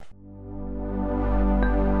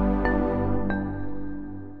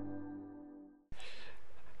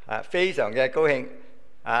非常嘅高興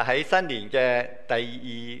喺新年嘅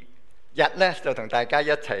第二日咧，就同大家一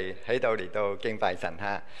齊喺度嚟到敬拜神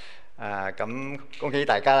嚇。咁恭喜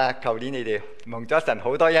大家啦！舊年你哋蒙咗神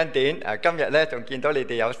好多恩典，今日咧仲見到你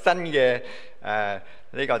哋有新嘅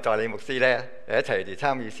呢個助理牧師咧，一齊嚟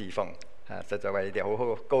參與侍奉，實在為你哋好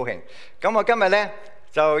好高興。咁我今日咧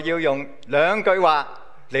就要用2句話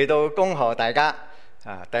嚟到恭賀大家。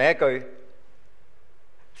第一句，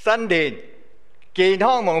新年健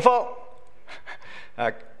康蒙福。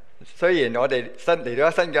雖然我哋嚟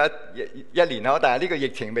咗新嘅一年咯，但係呢個疫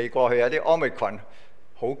情未過去，有啲 Omicron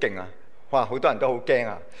好勁啊！哇，好多人都好驚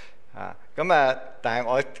啊！但係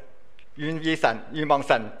我願望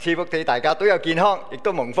神賜福俾大家都有健康，亦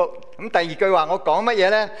都蒙福。咁第二句話我講乜嘢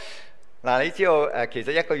呢？嗱，你知道其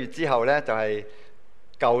實1個月之後呢，就係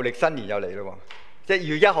舊曆新年又嚟咯喎，即係2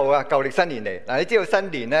月1號啊，舊曆新年嚟。嗱，你知道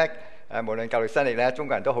新年呢，無論舊曆新曆呢，中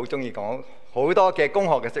國人都好中意講好多嘅恭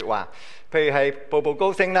賀嘅説話，譬如係步步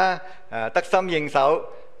高升啦，得心應手，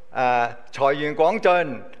財源廣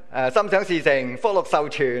進，心想事成，福祿壽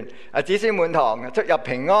全，子孫滿堂，出入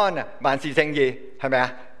平安，萬事勝意，係咪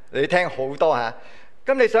啊？你聽好多嚇，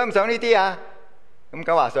咁你想唔想呢啲啊？咁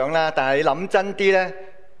梗話想啦，但係你諗真啲呢，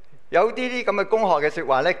有啲咁嘅恭賀嘅説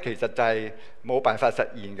話呢，其實就係冇辦法實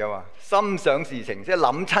現嘅喎。心想事成，即係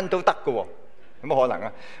諗親都得嘅喎。有冇可能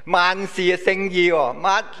啊？萬事勝意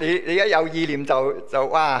喎，你一有意念就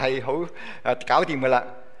哇係好搞掂噶啦。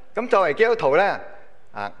咁作為基督徒咧，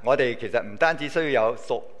我哋其實唔單止需要有物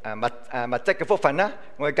質嘅福分啦，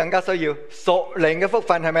我哋更加需要屬靈嘅福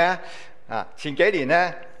分，係咪啊？前幾年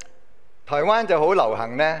咧，台灣就好流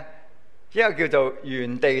行咧，一個叫做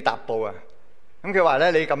原地踏步啊。咁佢話咧，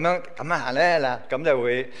你咁樣行咧嗱，咁就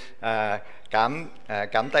會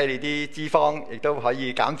減低你啲脂肪，亦都可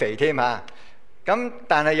以減肥添啊。咁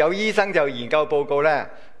但係有醫生就研究報告咧，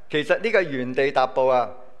其實呢個原地踏步啊，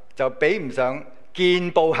就比唔上健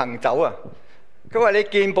步行走啊。佢話你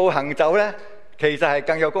健步行走咧，其實係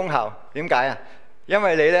更有功效。點解啊？因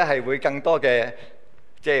為你咧係會更多嘅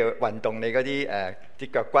即係運動你嗰啲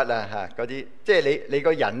腳骨啊嚇嗰啲，即係你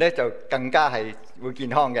個人咧就更加係會健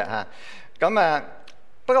康嘅嚇。咁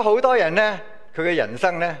不過好多人咧，佢嘅人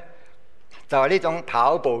生咧就係呢種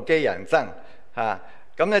跑步機人生嚇。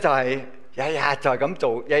咁咧就係日日就係咁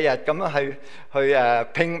做，日日咁樣去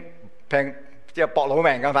拼即係搏老命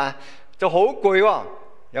㗎嘛，就好攰喎，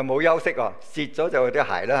又冇休息喎，蝕咗就啲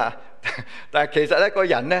鞋啦嚇。但係其實咧個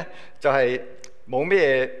人咧就係冇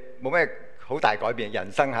咩好大改變人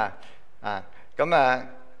生嚇。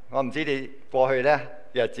我唔知你過去咧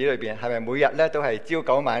日子裏邊係咪每日咧都係朝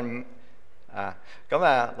9晚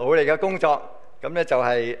5努力嘅工作，咁咧就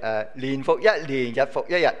係年復一年，日復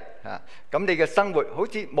一日咁你嘅生活好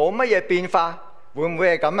似冇乜嘢變化，會唔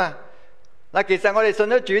會係咁啊？嗱，其實我哋信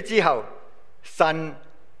咗主之後，神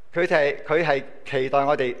佢係期待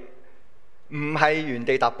我哋唔係原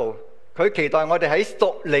地踏步，佢期待我哋喺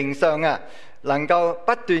屬靈上能夠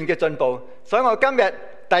不斷嘅進步。所以我今日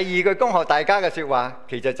第2句恭賀大家嘅説話，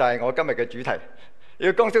其實就係我今日嘅主題，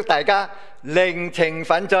要恭祝大家靈情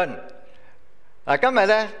奮進。今日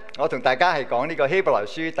咧，我同大家係講呢個希伯來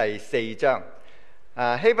書第4章。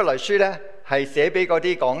希伯來書咧係寫俾嗰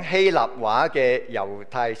啲講希臘話嘅猶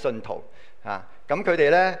太信徒咁佢哋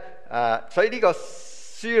咧所以呢個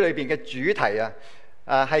書裏邊嘅主題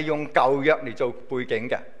係用舊約嚟做背景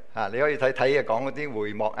嘅你可以睇講嗰啲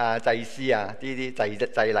會幕祭司呢啲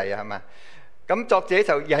祭禮係嘛。咁作者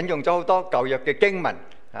就引用咗好多舊約嘅經文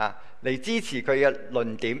嚟支持佢嘅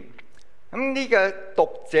論點。咁呢個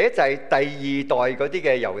讀者就係第2代嗰啲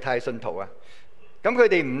嘅猶太信徒咁佢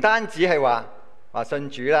哋唔單止係話信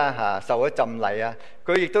主啦受咗浸禮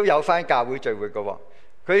佢亦都有返教會聚會嘅喎，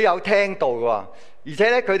佢有聽道嘅喎，而且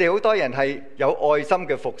咧佢哋好多人係有愛心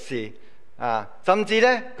嘅服侍甚至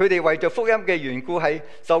咧佢哋為咗福音嘅緣故係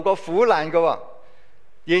受過苦難嘅喎。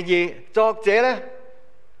然而作者咧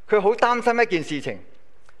佢好擔心一件事情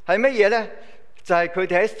係乜嘢咧？就係佢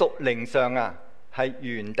哋喺屬靈上係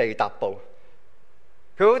原地踏步。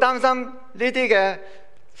佢好擔心呢啲嘅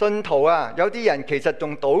信徒有啲人其實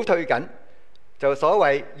仲倒退緊，就所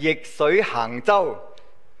謂逆水行舟，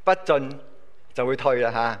不進就會退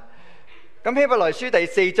啦咁希伯來書第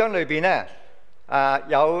4章裏邊咧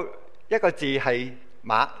有一個字係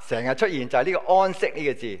成日出現，就係呢個安息呢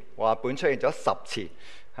個字，話本出現咗10次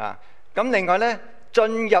咁另外咧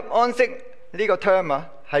進入安息呢個 term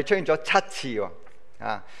係出現咗7次喎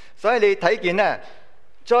所以你睇見咧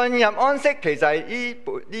進入安息其實係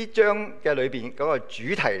呢章嘅裏邊嗰個主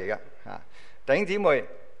題嚟㗎弟兄姊妹，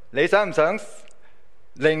你想唔想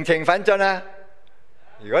靈情奮進啊？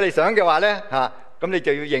如果你想嘅話咧咁你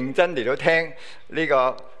就要認真嚟到聽呢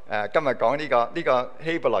個今日講呢個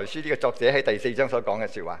希伯來書呢個作者喺第4章所講嘅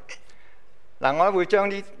説話。嗱，我會將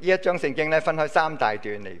呢一章聖經咧分開3大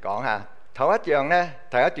段嚟講嚇。頭一樣咧，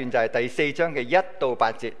第一段就係第4章嘅1到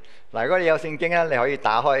8節。嗱，如果你有聖經咧，你可以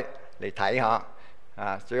打開嚟睇下。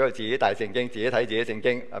最好自己帶聖經，自己睇自己聖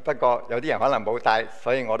經。不過有啲人可能冇帶，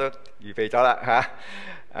所以我都預備咗啦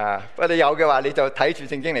嚇。不過你有嘅話，你就睇住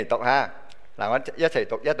聖經嚟讀嚇。嗱，我一齊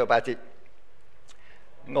讀1到8節。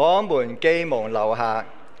我們既蒙留下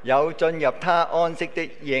有進入他安息的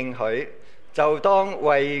應許，就當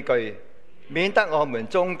畏懼，免得我們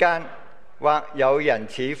中間或有人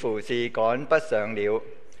似乎是趕不上了。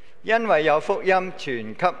因為有福音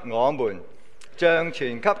傳給我們，像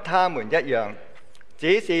傳給他們一樣，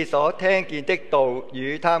只是所聽見的道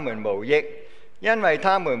與他們無益，因為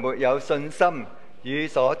他們沒有信心與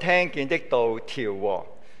所聽見的道調和。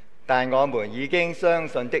但我們已經相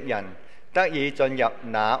信的人得以進入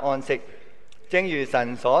那安息。正如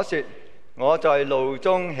神所說，我在怒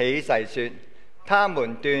中起誓說，他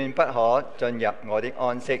們斷不可進入我的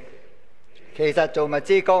安息。其實造物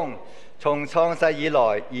之工從創世以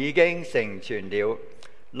來已經成全了。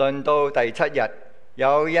論到第7日，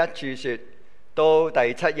有一處說，到第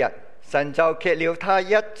7日，神就歇了他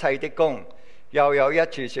一切的工。又有一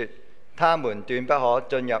處說，他們斷不可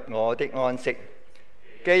進入我的安息。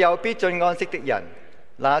既有必進安息的人，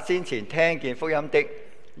那先前聽見福音的，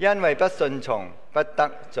因為不順從，不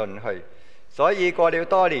得進去。所以過了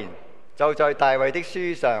多年，就在大衛的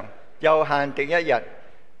書上又限定一日，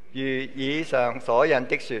如以上所引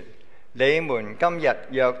的說，你們今日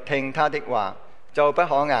若聽他的話，就不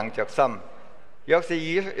可硬着心。若是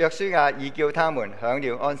以約書亞已叫他們享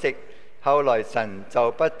了安息，後來神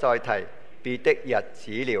就不再提別的日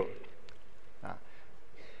子了。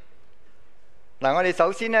嗱，我哋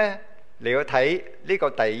首先呢嚟到睇呢個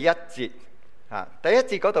第一節。第一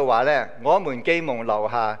節嗰度話呢，我們既蒙留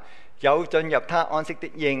下有進入他安息的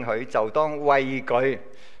應許，就當畏懼。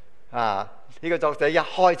呢個作者一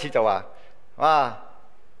開始就話：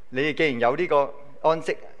你哋既然有呢個安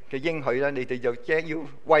息嘅應許咧，你哋就驚要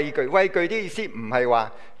畏懼。畏懼啲意思唔係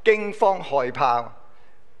話驚慌害怕，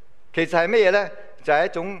其實係咩嘢呢？就係一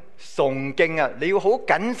種崇敬啊！你要好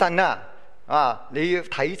謹慎你要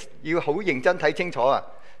睇，要好認真睇清楚啊！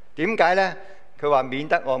點解呢？佢話免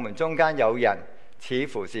得我們中間有人似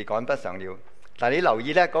乎是趕不上了。但你留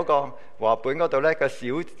意呢嗰個和本嗰度呢個小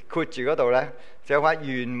括住嗰度呢，就話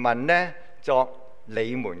原文呢作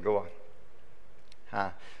你們嘅喎。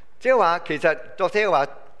即係話其實作者話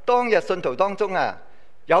當日信徒當中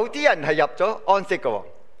有啲人係入咗安息嘅，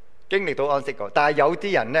經歷到安息嘅，但係有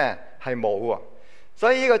啲人呢係冇喎。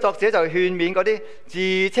所以呢個作者就勸勉嗰啲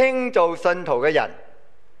自稱做信徒嘅人，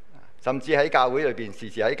甚至喺教會裏邊時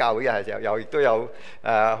時喺教會嘅時候，又亦都有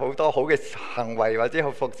好多好嘅行為或者好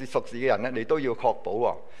服侍嘅人呢，你都要確保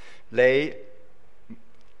喎。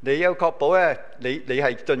你要確保咧，你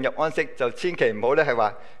係進入安息，就千祈唔好咧係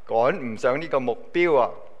話趕唔上呢個目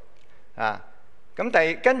標喎。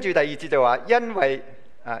咁跟住第二節就話，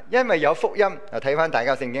因為有福音。睇翻大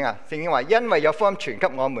家聖經聖經話因為有福音傳給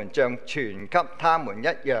我們，像傳給他們一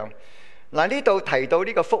樣。呢度提到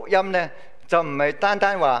呢個福音呢，就唔係單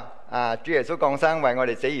單話主耶穌降生為我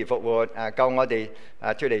哋死而復活，救我哋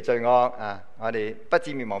脫離罪惡，我哋不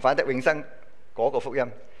至滅亡反得永生嗰個福音。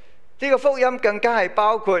呢個福音更加係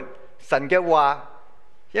包括神嘅話，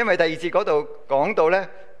因為第二節嗰度講到呢，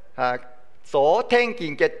所聽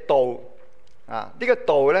見嘅道，呢個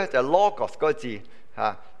道呢就係 logos 嗰個字，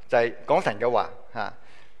就係講神嘅話。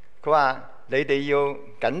佢話你哋要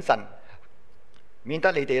謹慎，免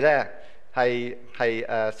得你哋呢係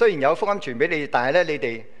雖然有福音傳俾你哋，但係呢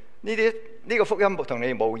你哋呢個福音同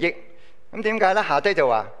你哋無益。咁點解呢？下低就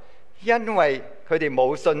話因為佢哋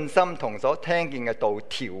冇信心同所聽見嘅道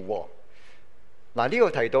調和。呢度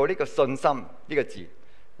提到呢個信心呢個字，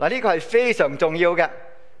呢個係非常重要嘅。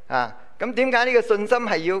咁點解呢個信心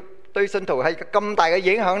係要對信徒係咁大嘅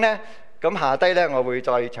影響呢？咁下低呢，我會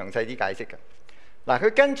再詳細啲解釋嘅。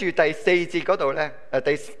佢跟住第4節嗰度呢，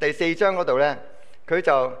第4章嗰度呢，佢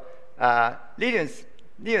就呢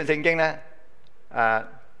段聖經呢，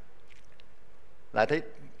睇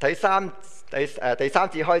第3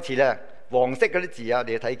節開始呢，黃色嗰啲字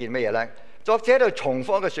你睇見乜嘢呢？作者喺度重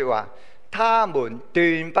複一句説話：他們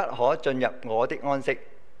斷不可進入我的安息。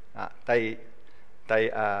第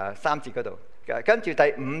3節嗰度，跟住第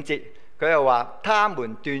5節佢又話：他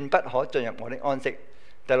們斷不可進入我的安息。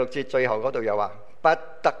第6節最後嗰度又話：不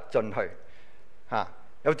得進去。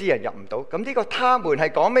有啲人入唔到。咁呢個他們係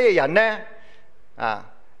講咩人呢？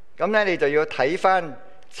咁呢，你就要睇翻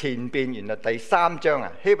前邊原來第3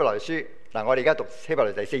章希伯來書嗱，我哋而家讀希伯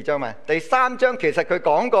來第4章嘛，第3章其實佢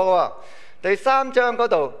講過喎。第3章嗰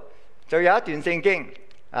度就有一段聖經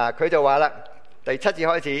佢就話啦，第7節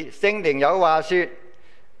開始，聖靈有話說：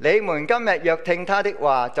你們今日若聽他的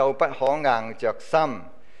話，就不可硬着心，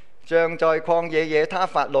像在曠野惹他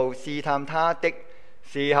發怒試探他的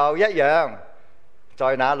時候一樣。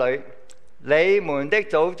在那裏，你們的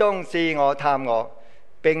祖宗試我探我，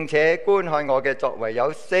並且觀看我嘅作為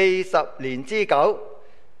有40年之久，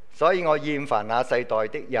所以我厭煩那世代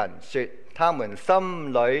的人，說他們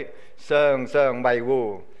心裏常常迷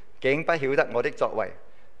糊，竟不曉得我的作為。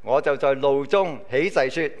我就在怒中起誓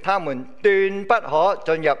說，他們斷不可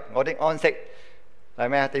進入我的安息。係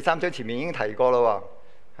咩啊？第3章前面已經提過啦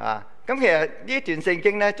喎。咁其實呢段聖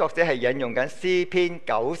經呢，作者係引用緊詩篇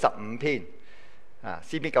95篇。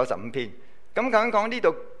詩篇95篇。咁講呢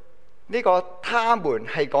度呢個他們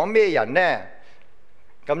係講咩人呢？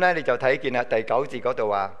咁呢你就睇見啦，第9節嗰度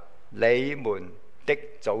話你們的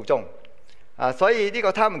祖宗。所以呢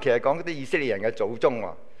個他們其實講啲以色列人嘅祖宗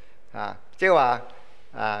喎。即係話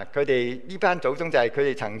佢哋呢班祖宗就係佢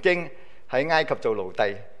哋曾經喺埃及做奴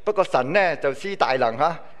隸，不過神呢就施大能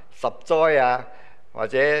10災或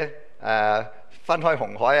者分開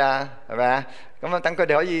紅海係咪啊？咁等佢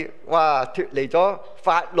哋可以脫離咗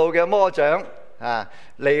法老嘅魔掌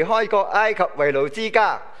離開個埃及為奴之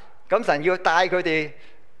家。咁神要帶佢哋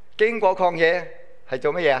經過曠野係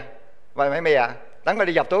做乜嘢啊？為咩啊？等佢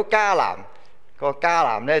哋入到迦南，個迦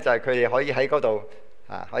南呢就係佢哋可以喺嗰度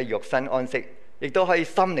可以肉身安息，亦都可以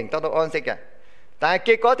心靈得到安息嘅。但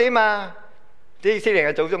係結果點啊？啲以色列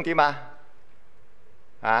嘅祖宗點啊？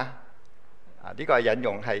呢個係引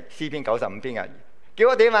用係詩篇95篇嘅。結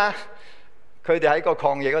果點啊？佢哋喺個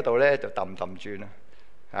曠野嗰度咧就氹轉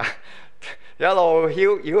一路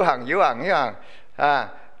繞行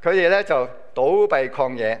佢哋咧就倒閉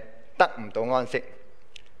曠野，得唔到安息。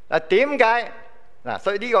點解？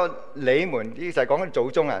所以呢個你們呢就係講緊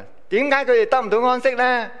祖宗啊。點解佢哋得唔到安息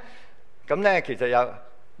咧？咁咧其實有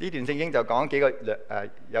呢段聖經就講幾個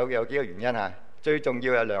有幾個原因最重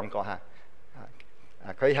要有兩個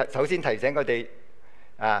佢首先提醒佢哋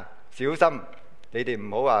小心，你哋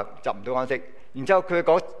唔好話入唔到安息。然之後佢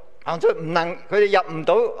講出佢哋入唔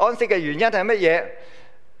到安息嘅原因係乜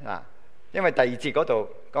嘢？因為第2節嗰度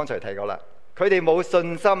剛才提過啦，佢哋冇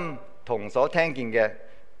信心同所聽見嘅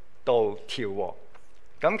道調和。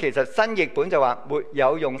咁其實新譯本就話沒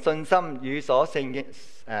有用信心與所聽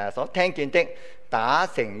見的打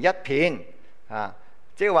成一片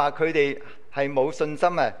即係話佢哋係冇信心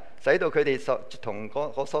使到佢哋同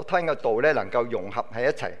我所聽嘅道咧能夠融合喺一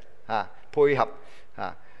齊配合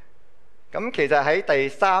咁其實喺第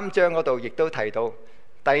3章嗰度亦都提到，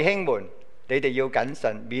弟兄們，你哋要謹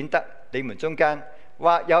慎，免得你們中間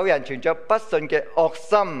或有人存着不信嘅惡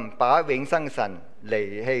心，把永生神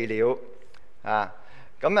離棄了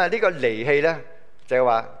咁呢個離棄呢，就係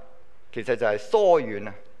話其實就係疏遠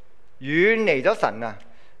遠離咗神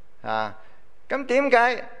咁點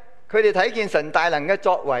解佢哋睇見神大能嘅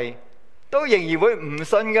作為，都仍然會唔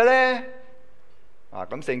信嘅呢？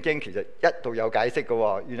咁聖經其實一度有解釋嘅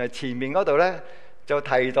喎。原來前面嗰度呢，就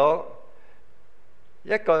提到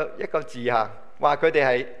一個字話佢哋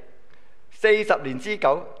係40年之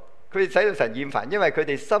久，佢哋使到神厭煩，因為佢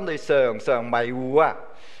哋心裏常常迷糊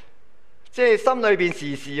即係心裏邊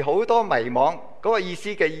時時好多迷惘。嗰個意思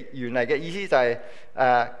嘅原嚟嘅意思就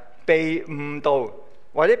係被誤導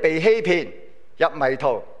或者被欺騙入迷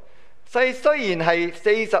途。所以雖然係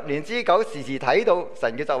40年之久，時時睇到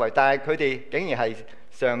神嘅作為，但係佢哋竟然係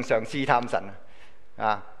常常試探神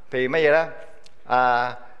譬如乜嘢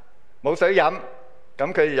呢？冇水飲，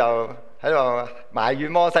咁佢就喺度埋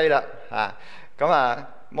怨摩西啦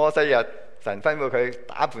摩西又神吩咐佢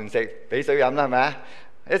打盤石俾水飲啦，係咪啊？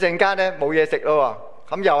一陣間呢冇嘢食咯，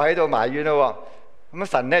咁又喺度埋怨咯，咁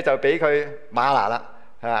神呢就俾佢嗎哪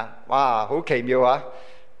啦，哇，好奇妙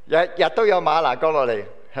日日都有嗎哪降落嚟，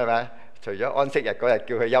係咪？除咗安息日嗰日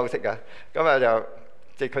叫佢休息咁就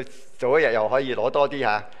即係佢早一日又可以攞多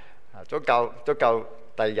啲足夠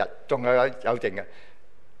第二日仲有剩嘅。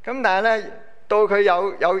咁但係呢，到佢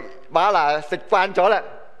有嗎哪食慣咗啦，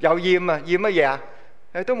又厭厭乜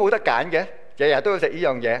嘢都冇得揀嘅，日日都要食呢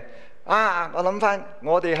樣嘢。我諗翻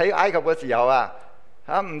我哋喺埃及嘅時候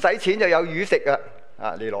唔使錢就有魚食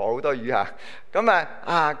尼羅好多魚咁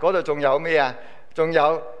嗰度仲有咩仲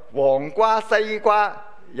有黃瓜、西瓜。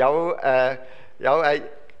有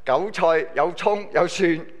韭菜、有葱、有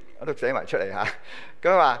蒜，我都寫埋出嚟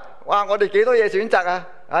咁話，哇！我哋幾多嘢選擇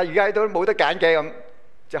而家都冇得揀嘅咁，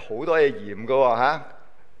即係好多嘢鹽㗎喎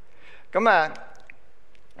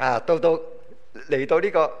咁到嚟到呢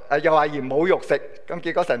個又話嫌冇肉食，咁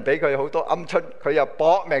結果神俾佢好多鵪鶉，佢又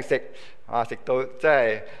搏命食，食到即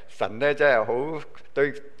係神咧，真係好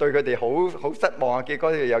對佢哋好失望啊！結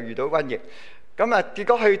果佢又遇到瘟疫，咁啊結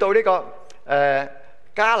果去到呢個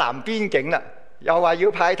迦南邊境啦，又話要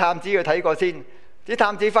派探子去睇過先，啲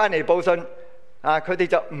探子翻嚟報信，佢哋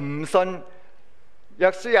就唔信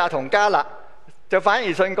約書亞同迦勒，就反而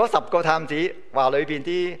信嗰10個探子，話裏邊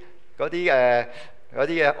啲嗰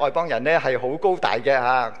啲外邦人咧係好高大嘅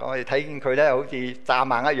嚇，我哋睇見佢咧好似蚱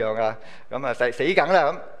蜢一樣啊，咁啊死梗啦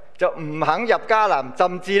咁，就唔肯入迦南，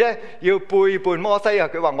甚至咧要背叛摩西啊！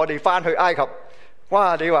佢話我哋翻去埃及，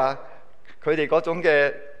哇！你話佢哋嗰種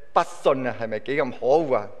嘅不信啊，係咪幾咁可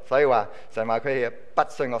惡啊？所以話神話佢哋不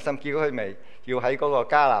信惡心，叫佢咪要喺嗰個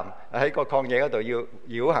迦南喺個曠野嗰度要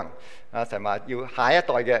繞行啊！神話要下一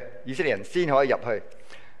代嘅以色列人先可以入去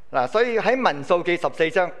嗱，所以喺民數記14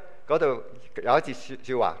章嗰度有一節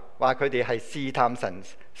説話，話佢哋係試探神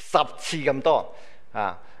10次咁多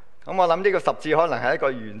啊！咁我諗呢個10次可能係一個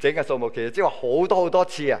完整嘅數目，其實即係話好多好多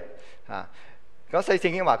次啊！嗰聖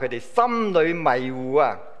經話佢哋心裏迷糊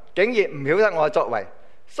啊，竟然唔曉得我嘅作為。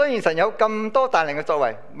雖然神有咁多大能嘅作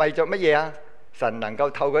為，為咗乜嘢啊？神能夠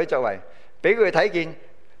透過啲作為，俾佢哋睇見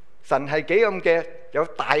神係幾咁嘅有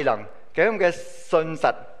大能，幾咁嘅信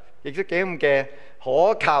實，亦都幾咁嘅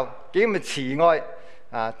可靠，幾咁嘅慈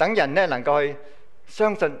愛等人咧能夠去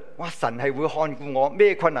相信，哇！神係會看顧我，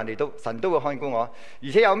咩困難嚟到，神都會看顧我，而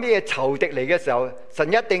且有咩仇敵嚟嘅時候，神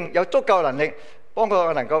一定有足夠能力幫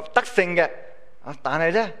佢能夠得勝嘅。但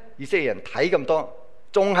係咧，以色列人睇咁多，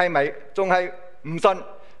仲係唔信。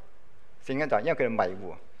聖經就係因為佢哋迷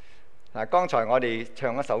糊。剛才我哋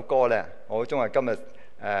唱一首歌咧，我好中意今日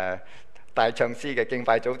大唱詩嘅敬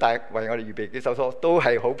拜組帶為我哋預備幾首歌，都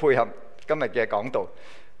係好配合今日嘅講道。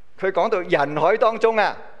佢講到人海當中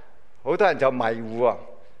好多人就迷糊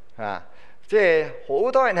即係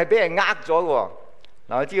好多人係俾人呃咗嘅。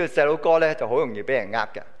我知道細佬哥咧就好容易俾人呃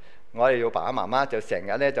嘅。我哋爸爸媽媽就成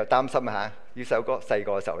日咧就擔心呢細佬哥細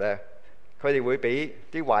個嘅時候咧，佢哋會俾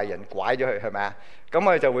啲壞人拐咗去，係咪啊？咁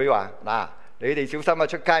我哋就會話嗱，你哋小心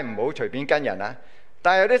出街唔好隨便跟人啊！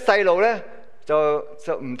但係有啲細路咧就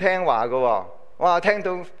唔聽話嘅。哇！聽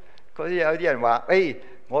到嗰啲有啲人話，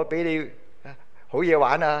我俾你好嘢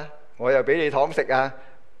玩啊，我又俾你糖食啊，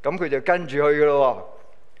咁佢就跟住去嘅咯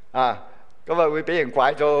喎。咁會俾人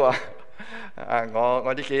拐咗喎。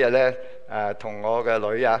我呢幾日咧同我嘅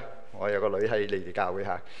女我有個女喺你哋教會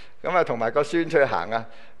咁同埋個孫出去行啊。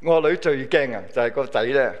我個女最驚就係個仔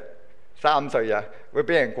咧3歲會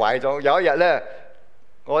俾人拐咗。有一日咧，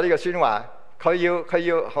我呢個孫話佢要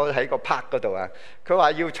我喺個 park 嗰度佢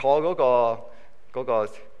話要坐嗰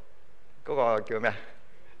個叫咩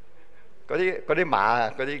嗰啲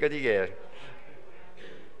馬嗰啲嘅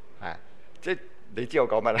即係你知我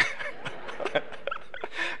講乜啦？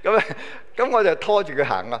咁我就拖住佢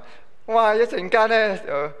行哇！一陣間咧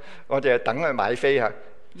我哋就等佢買飛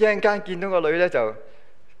一陣間見到個女咧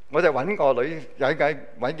我就揾個女，有陣間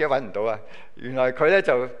揾幾揾唔到原來佢咧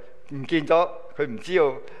就唔見咗，佢唔知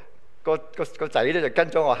道個仔咧就跟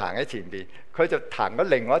咗我行喺前邊，佢就行咗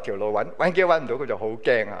另外一條路揾幾揾唔到，佢就好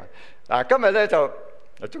驚今日咧就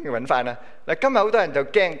終於揾翻啦。今日好多人就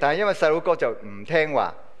驚，但係因為細佬哥就唔聽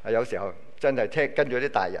話，有時候真係跟住啲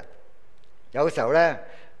大人。有時候咧，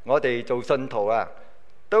我哋做信徒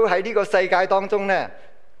都喺呢個世界當中咧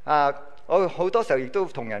我好多時候亦都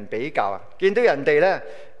同人比較見到人哋咧，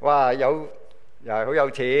哇又係好有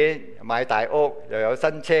錢，買大屋，又有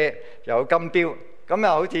新車，又有金錶，咁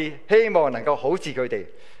好似希望能夠好似佢哋。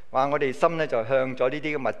話我哋心咧就向咗呢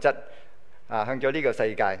啲嘅物質向咗呢個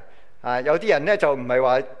世界有啲人咧就唔係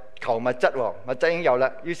話求物質物質已經有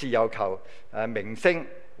啦，於是又求名聲，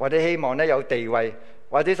或者希望咧有地位，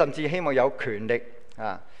或者甚至希望有權力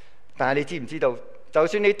但係你知唔知道，就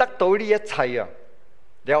算你得到呢一切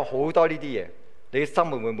你有好多呢啲嘢，你嘅心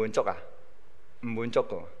會唔會滿足唔滿足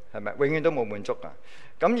㗎，係咪？永遠都冇滿足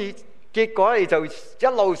咁結果你就一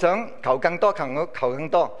路想求更多，求更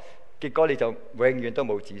多，結果你就永遠都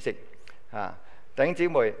冇止息弟兄姊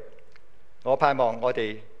妹，我盼望我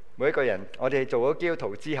哋每一個人，我哋做咗基督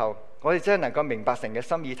徒之後，我哋真係能夠明白神嘅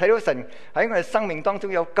心意，睇到神喺我哋生命當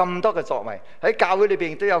中有咁多嘅作為，喺教會裏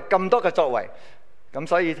邊都有咁多嘅作為。咁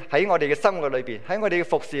所以喺我哋嘅生活裏邊，喺我哋嘅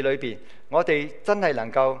服侍裏邊，我哋真係能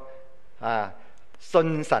夠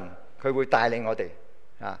信神，佢會帶領我哋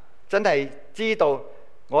真係知道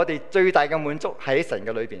我哋最大嘅滿足喺神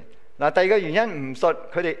嘅裏邊。第二個原因唔信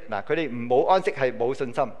佢哋佢哋唔冇安息係冇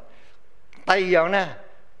信心。第二樣咧，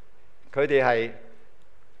佢哋係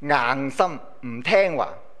硬心唔聽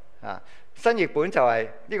話新譯本就係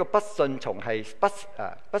呢個不信從係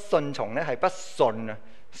不順從咧係不信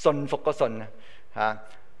信服個信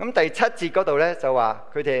咁第7節嗰度咧就話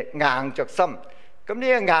佢哋硬着心。咁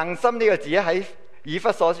呢個硬心呢個字咧喺以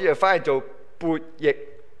弗所書就翻去做悖逆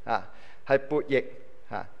係悖逆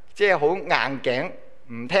即係好硬頸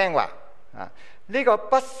唔聽話呢個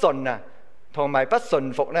不順同埋不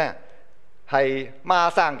順服咧係孖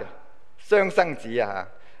生嘅雙生子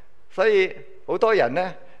所以好多人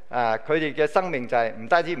咧佢哋嘅生命就係唔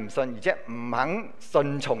單止唔信，而且唔肯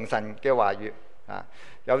順從神嘅話語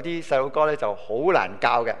有啲細路哥咧就好難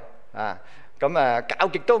教嘅咁教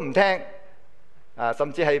極都唔聽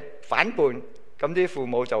甚至係反叛，咁啲父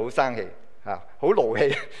母就好生氣好勞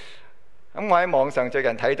氣。咁我喺網上最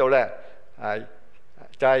近睇到咧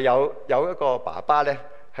就係有一個爸爸咧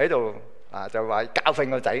喺度就話教訓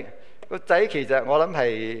個仔其實我諗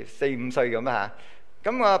係4、5歲咁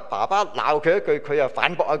咁啊爸爸鬧佢一句，佢又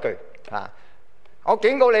反駁一句我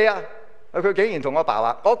警告你佢竟然同我爸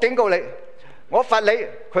話我警告你，我罰你，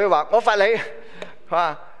佢話我罰你，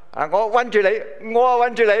我韞住你，我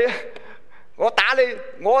韞住你，我打你，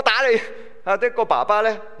我打你啲個爸爸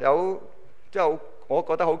咧即係我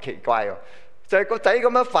覺得好奇怪就係個仔咁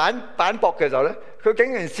樣反駁嘅時候咧，佢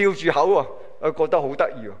竟然笑住口我覺得好得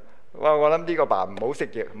意我諗呢個爸唔好識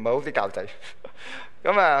嘢，唔係好識教仔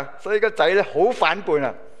咁所以個仔咧好反叛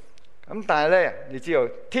咁但係咧你知道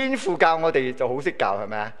天父教我哋就好識教係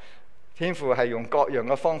咪天父係用各樣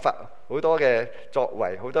嘅方法，好多嘅作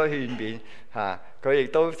為，好多勸勉佢亦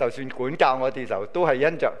都就算管教我哋就都係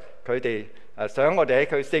因着佢哋想我哋喺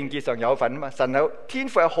佢聖潔上有份嘛。神天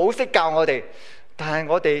父係好識教我哋，但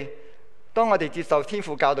係當我哋接受天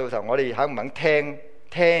父教導嘅時候，我哋肯唔肯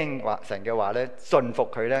聽話神嘅話咧，順服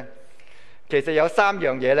佢咧？其實有3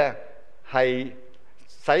樣嘢咧係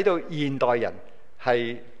使到現代人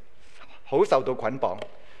係好受到捆綁。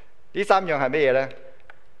呢3樣係咩嘢咧？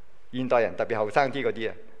現代人特別後生啲嗰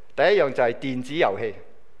啲第一樣就係電子遊戲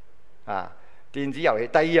電子遊戲。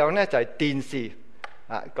第二樣咧就係電視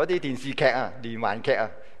嗰啲電視劇連環劇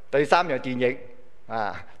第3樣電影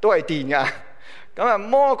都係電㗎。咁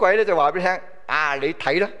魔鬼咧就話俾你聽你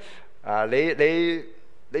睇啦你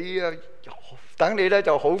等你咧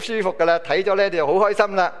就好舒服㗎啦，睇咗咧你就好開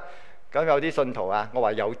心啦。咁有啲信徒我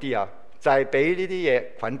話有啲就係俾呢啲嘢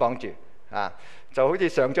捆綁住就好似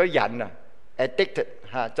上咗癮addicted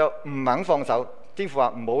就唔肯放手。天父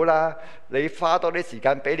話唔好啦，你花多啲時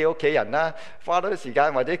間俾你屋企人啦，花多啲時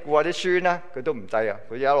間或者顧下啲孫啦，佢都唔制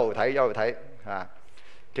佢一路睇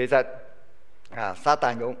其實撒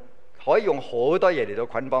旦可以用好多嘢嚟到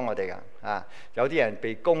捆綁我哋㗎有啲人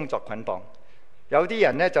被工作捆綁，有啲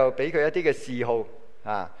人咧就俾佢一啲嘅嗜好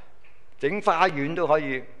整花園都可以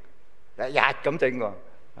日日咁整喎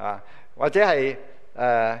或者係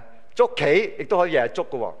捉棋亦都可以日日捉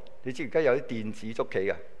㗎喎。你知而家有啲電子捉棋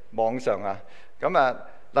㗎，網上咁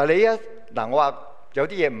我話有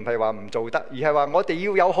啲嘢唔係話唔做得，而係話我哋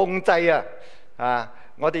要有控制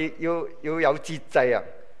我哋要有節制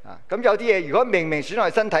咁有啲嘢如果明明損害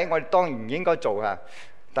身體，我哋當然唔應該做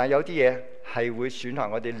但係有啲嘢係會損害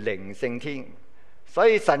我哋靈性添。所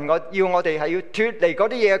以神要我哋係要脫離嗰啲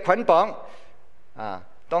嘢嘅捆綁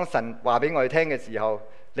當神話俾我哋聽嘅時候，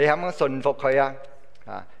你肯唔肯順服佢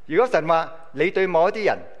如果神話你對某一啲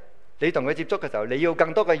人，你同佢接觸嘅時候，你要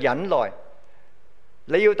更多嘅忍耐，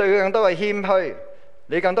你要對佢更多嘅謙虛，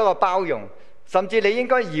你更多嘅包容，甚至你應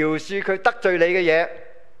該饒恕佢得罪你嘅嘢，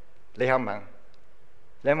你肯唔肯？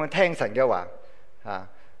你有冇聽神嘅話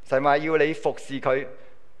神話要你服侍佢，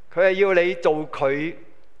佢係要你做佢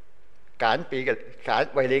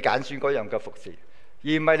為你揀選嗰樣嘅服侍，而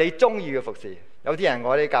唔係你中意嘅服侍。有啲人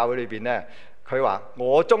我喺教會裏邊咧，佢話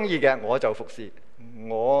我中意嘅我就服侍，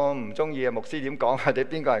我唔中意嘅牧師點講或者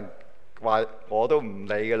邊個人話我都唔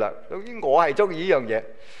理噶啦。總之我係中意呢樣嘢。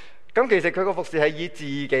咁其實佢個服侍係以自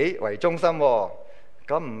己為中心咁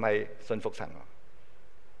唔係信服神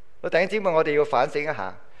弟兄姊妹，我哋要反省一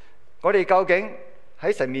下，我哋究竟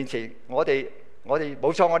喺神面前，我哋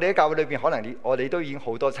冇錯，我哋喺教會裏邊可能我哋都已經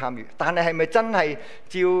好多參與，但係咪真係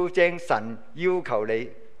照正神要求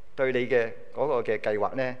你對你嘅嗰個嘅計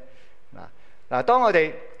劃呢？當我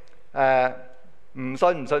哋唔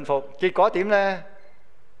信服，結果點呢？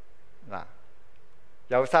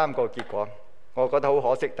有3個結果，我覺得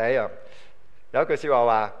好可惜。第一樣，有一句說話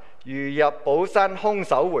話：如入寶山空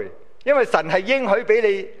手回，因為神係應許俾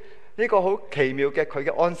你呢個好奇妙嘅佢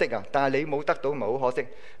嘅安息但係你冇得到，咪好可惜。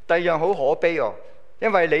第二樣好可悲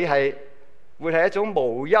因為你係會係一種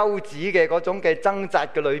無休止嘅嗰種嘅掙扎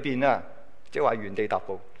嘅裏邊即係話原地踏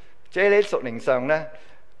步。即係你屬靈上呢，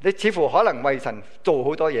你似乎可能為神做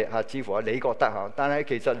好多嘢似乎你覺得但係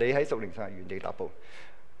其實你喺屬靈上係原地踏步。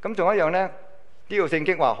咁仲有一樣呢，呢個聖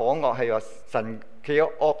經話可惡係話神，佢有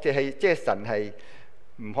惡嘅氣，即係神係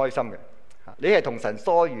唔開心嘅。你係同神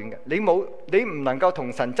疏遠嘅，你唔能夠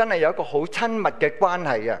同神真係有一個好親密嘅關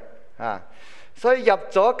係嘅啊！所以入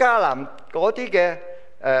咗迦南嗰啲嘅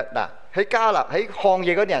喺迦南喺曠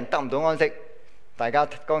野嗰啲人得唔到安息。大家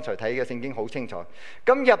剛才睇嘅聖經好清楚。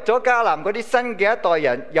咁入咗迦南嗰啲新嘅一代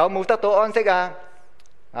人有冇得到安息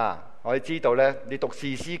啊？我哋知道呢，你讀士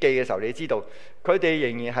師記嘅時候，你知道佢哋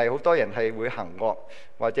仍然係好多人係會行惡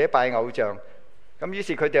或者拜偶像。咁於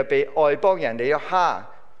是佢哋就被外邦人嚟蝦，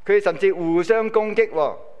佢哋甚至互相攻擊，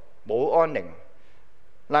冇安寧。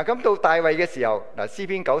咁到大衛嘅時候，詩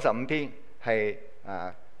篇95篇係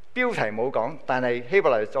標題冇講，但係希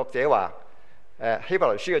伯來作者話。希伯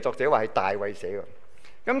來書嘅作者話係大衛寫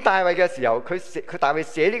嘅。咁大衛嘅時候，佢大衛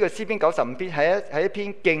寫呢個詩篇95篇係一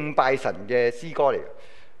篇敬拜神嘅詩歌嚟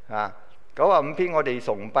嘅。95篇我哋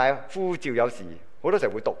崇拜呼召，有時好多時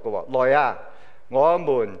候會讀嘅喎。來啊，我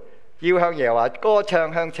們要向耶和華歌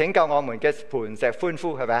唱，向拯救我們嘅磐石歡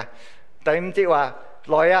呼，係咪啊？第5節話：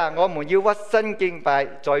來啊，我們要屈身敬拜，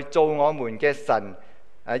在造我們嘅神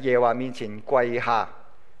耶和華面前跪下。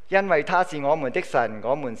因為他是我們的神，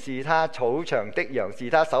我們是他草場的羊，是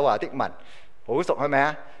他手下的民。好熟係咪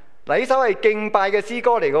啊？呢首係敬拜嘅詩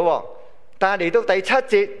歌嚟嘅。但係嚟到第7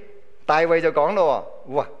節，大衛就講咯：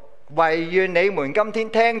哇！惟願你們今天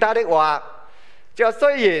聽他的話。即係雖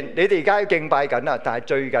然你哋而家要敬拜緊啊，但係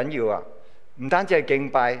最緊要啊，唔單止係敬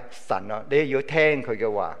拜神啊，你要聽佢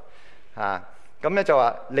嘅話咁咧就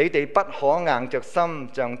話：你哋不可硬着心，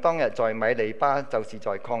像當日在米利巴，就是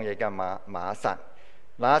在曠野嘅瑪撒。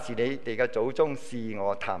那時你哋嘅祖宗試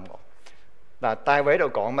我探我。大衛喺度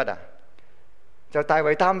講乜啊？就大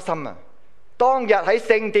衛擔心啊，當日喺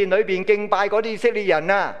聖殿裏邊敬拜嗰啲以色列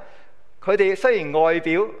人啊，佢哋雖然外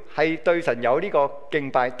表係對神有呢個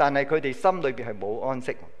敬拜，但係佢哋心裏邊係冇安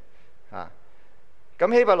息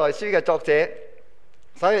咁希伯來書嘅作者，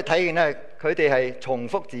所以睇見咧，佢哋係重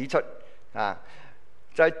複指出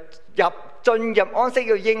就係進入安息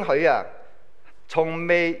嘅應許啊，從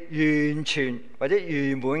未完全或者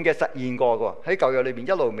圓滿嘅實現過嘅喎，喺舊約裏邊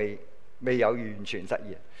一路未有完全實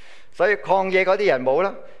現。所以曠野嗰啲人冇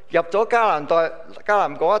啦，入咗迦南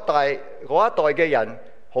嗰一代嘅人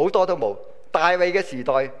好多都冇，大衛嘅時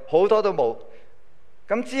代好多都冇。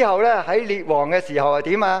咁之後呢，喺列王嘅時候係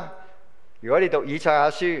點啊？如果你讀以賽亞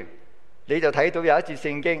書，你就睇到有一節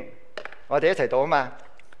聖經，我哋一齊讀啊嘛。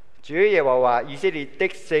主耶和華以色列的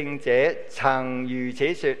聖者曾如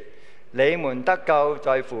此說：你們得救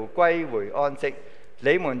在乎歸回安息，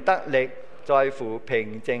你們得力在乎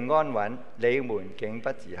平靜安穩，你們竟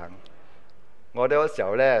不自肯。我哋嗰時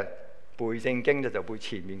候呢，背聖經就背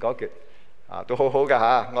前面嗰句都好好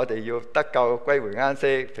㗎我哋要得救歸回安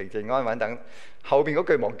息，平靜安穩等。後面嗰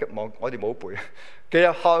句忘我哋冇背。其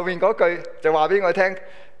實後面嗰句就話俾我聽，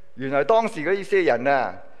原來當時嗰啲以色列人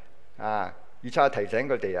以賽亞提醒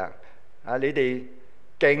佢哋你哋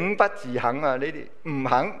竟不自肯啊！你哋唔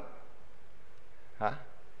肯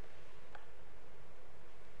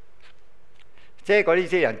即係嗰啲以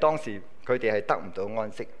色列人當時佢哋係得唔到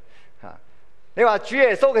安息你話主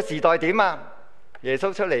耶穌嘅時代點啊？耶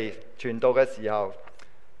穌出嚟傳道嘅時候，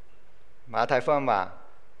馬太福音話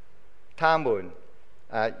他們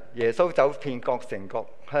耶穌走遍各城各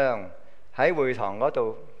鄉，喺會堂嗰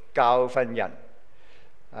度教訓人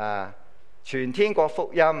傳天國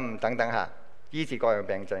福音等等醫治各樣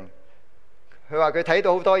病症。佢話佢睇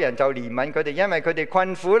到好多人就憐憫佢哋，因為佢哋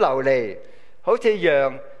困苦流離，好似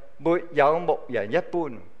羊沒有牧人一般。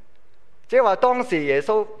即係話當時耶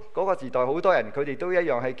穌嗰個時代，好多人佢哋都一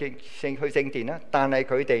樣係去聖殿啦，但係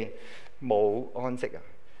佢哋冇安息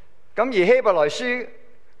咁而希伯來書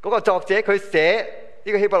嗰個作者佢寫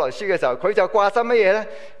呢個希伯來書嘅時候，佢就掛心乜嘢呢？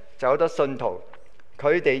就好多信徒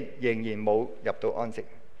佢哋仍然冇入到安息。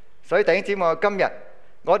所以弟兄姊妹，今日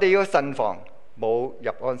我哋要慎防冇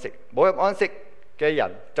入安息。冇入安息嘅人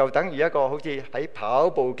就等於一個好似喺跑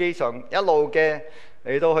步機上一路嘅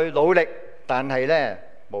嚟到去努力，但係呢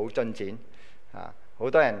冇進展好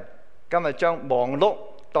多人今日將忙碌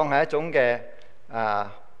當係一種嘅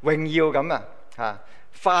榮耀咁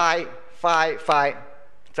快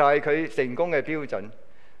就係佢成功嘅標準。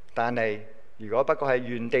但係如果不過係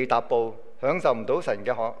原地踏步，享受唔到神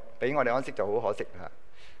嘅俾我哋安息，就好可惜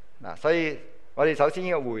所以我哋首先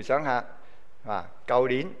要回想下舊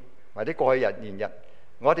年或者過去年日，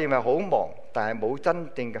我哋咪好忙，但係冇真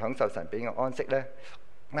正嘅享受神俾嘅安息呢。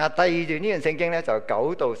第二段呢段聖經呢，就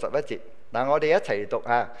9到11節。我哋一齊讀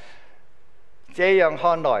這樣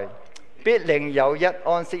看來，必另有一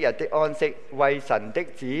安息日的安息，為神的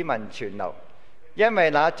子民存留。因為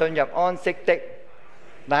那進入安息的，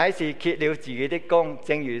乃是歇了自己的工，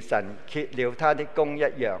正如神歇了他的工一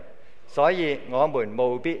樣。所以我們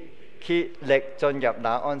務必竭力進入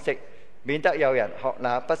那安息，免得有人學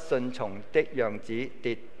那不順從的樣子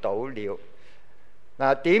跌倒了。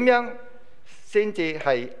嗱，點樣先至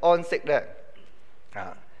係安息呢？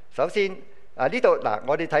首先呢度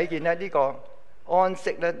我哋睇見咧呢個安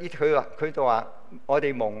息咧，佢就話我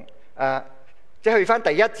哋蒙即係去翻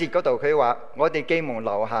第一節嗰度，佢話我哋既蒙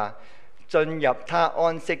留下進入他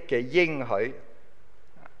安息嘅應許。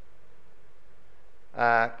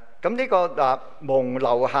咁呢個蒙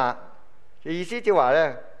留下嘅意思即係話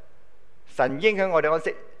咧，神應許我哋安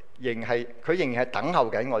息，佢仍然係等候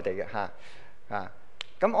緊我哋嘅嚇。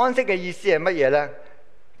咁安息嘅意思係乜嘢咧？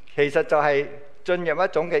其實就係進入一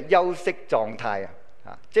種嘅休息狀態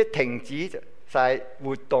即係停止晒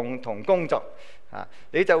活動同工作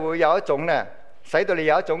你就會有一種咧，使到你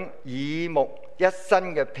有一種耳目一新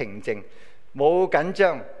嘅平靜，冇緊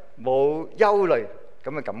張、冇憂慮咁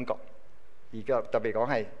嘅感覺。而家特別講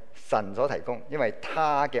係神所提供，因為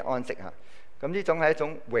他嘅安息咁呢種係一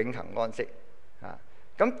種永恆安息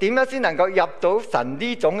咁點樣先能夠入到神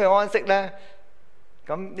呢種嘅安息呢？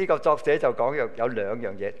咁呢個作者就講有兩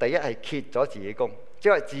樣嘢。第一係歇咗自己工，即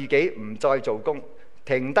係自己唔再做工，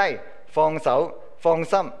停低、放手、放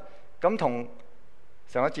心。咁同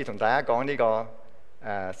上一次同大家講呢個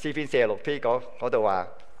詩篇46篇嗰度話，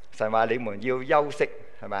神話你們要休息，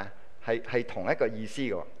係咪？係同一個意思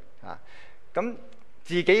嘅咁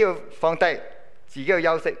自己要放低，自己要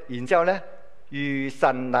休息，然之後呢，如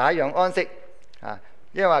神那樣安息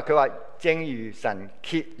因為話佢話正如神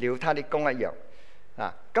歇了他的工一樣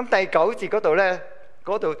咁第9節嗰度呢，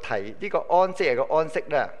嗰度提呢個安息日嘅安息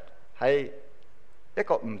呢，係一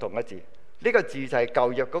個唔同嘅字。呢個字就係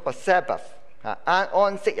舊約嗰個 Sabbath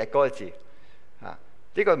安息日嗰個字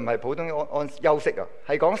呢個唔係普通休息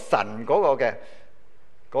係講神嗰個嘅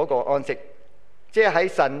嗰個安息。即係喺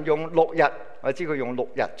神用6日，我知佢用6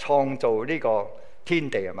日創造呢個天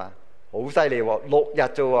地係嘛，好犀利喎！6日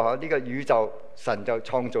啫喎，呢個宇宙神就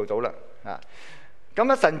創造到啦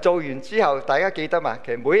咁神做完之後，大家記得嘛？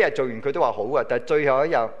其實每一日做完佢都話好啊，但係最後一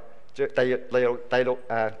日，即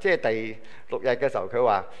係第6日嘅時候，佢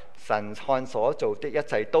話神看所做的一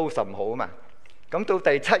切都甚好嘛。咁到第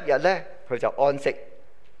7日呢，佢就安息，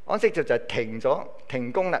安息就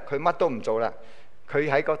停工啦，佢乜都唔做啦。佢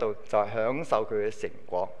喺嗰度就享受佢嘅成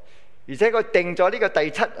果，而且佢定咗呢個第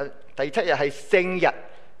七日係聖日，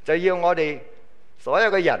就要我哋所有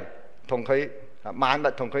嘅人同佢萬物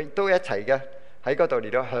同佢都一齊嘅喺嗰度嚟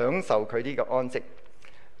到享受佢呢個安息。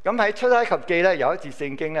咁喺出埃及記咧有一節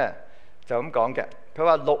聖經咧就咁講嘅，佢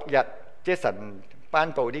話6日即係神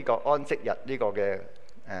頒布呢個安息日呢個嘅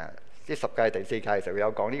即係十誡第4誡嘅時候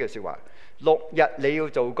有講呢句説話：6日你要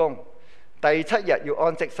做工。第7日要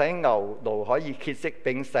安息，使牛驢可以歇息，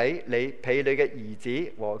並使你婢女嘅兒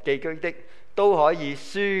子和寄居的都可以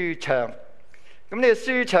舒暢。咁呢個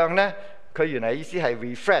舒暢呢，佢原來意思係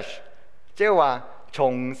refresh， 即係話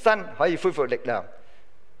重新可以恢復力量。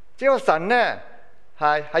即係神呢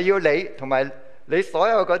係要你同埋你所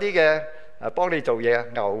有嗰啲嘅幫你做嘢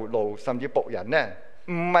牛驢甚至僕人呢，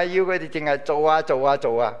唔係要佢哋淨係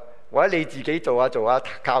做啊，或者你自己做啊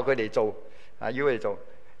靠佢哋做要佢哋做。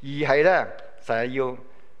而係咧，神係要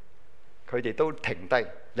佢哋都停低，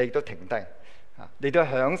你都停低，你都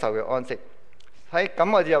享受嘅安息。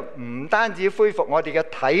咁我哋就唔單止恢復我哋嘅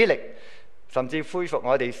體力，甚至恢復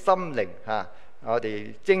我哋心靈我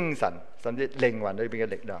哋精神，甚至靈魂裏邊嘅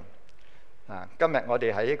力量。今日我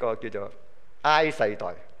哋喺一個叫做 I 世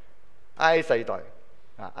代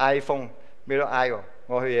 ，iPhone 咩都 I 喎。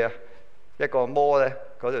我去一個 mall 咧，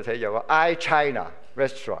嗰度睇有個 I China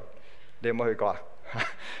Restaurant， 你有冇去過啊？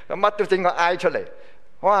咁乜都整個 I 出嚟，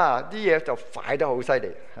哇！啲嘢就快得好犀利，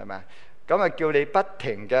係咪？咁叫你不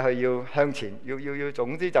停嘅去要向前，要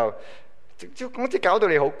總之總之搞到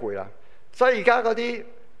你好攰啦。所以而家嗰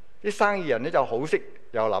啲生意人咧就好識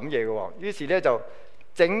又諗嘢嘅喎，於是咧就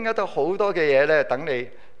整得好多嘅嘢咧，等你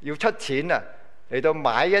要出錢嚟到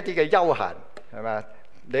買一啲嘅休閒，係咪？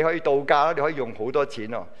你可以度假啦，你可以用好多錢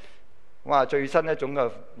喎。哇！最新一種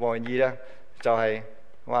嘅玩意咧就係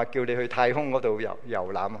話叫你去太空嗰度遊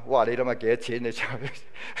覽啊！哇！你諗下幾多錢？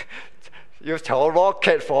你要坐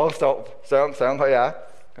rocket 房上去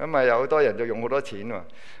咁有好多人就用好多錢喎。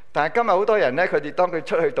但係今日好多人咧，佢哋當佢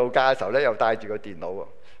出去度假嘅時候咧，又帶住個電腦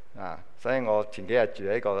喎。所以我前幾日住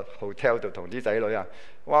喺個 hotel 度同啲仔女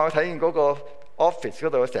哇！我睇見嗰個 office 嗰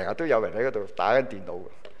度成日都有人喺嗰度打緊電腦喎。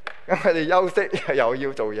咁佢哋休息又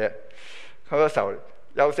要做嘢，嗰個時候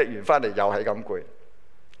休息完翻嚟又係咁攰。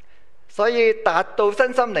所以達到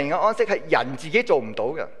身心靈嘅安息係人自己做唔到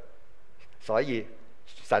嘅，所以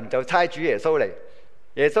神就差主耶穌嚟。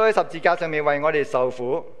耶穌喺十字架上面為我哋受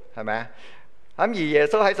苦，係咪啊？咁而耶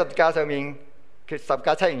穌喺十字架上面，十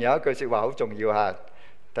架七言有一句説話好重要嚇，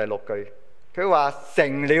第6句，佢話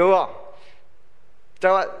成了喎，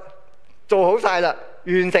就話做好晒啦，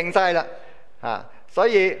完成晒啦所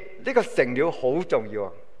以呢個成了好重要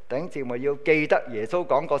啊！弟兄姊妹要記得耶穌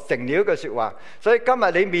講過成了嘅説話。所以今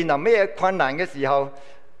日你面臨咩困難嘅時候，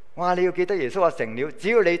哇！你要記得耶穌話成了，只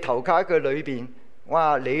要你投靠喺佢裏邊，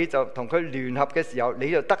哇！你就同佢聯合嘅時候，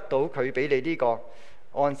你就得到佢俾你呢個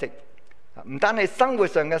安息。唔單係生活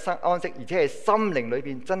上嘅安息，而且係心靈裏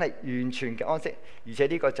邊真係完全嘅安息，而且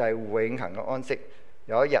呢個就係永恆嘅安息。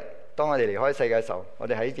有一日當我哋離開世界嘅時候，我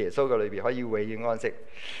哋喺耶穌嘅裏邊可以永遠安息。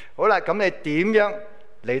好啦，咁你點樣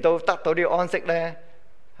嚟到得到呢個安息呢？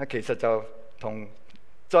其實就同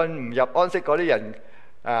進唔入安息嗰啲人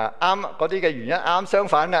啱嗰啲嘅原因啱相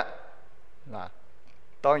反啦。嗱，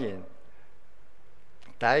當然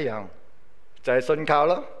第一樣就係信靠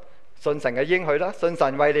咯，信神嘅應許啦，信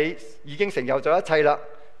神為你已經成就咗一切啦。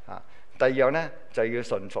第二樣呢，就要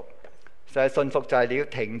順服，就係順服就係你要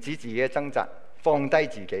停止自己嘅掙扎，放低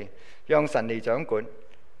自己，讓神嚟掌管。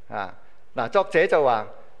作者就話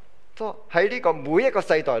喺呢個每一個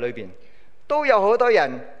世代裏邊都有好多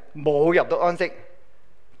人冇入到安息，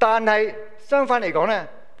但係相反嚟講呢，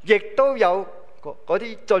亦都有嗰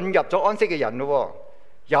啲進入咗安息嘅人咯。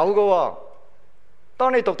有嘅喎。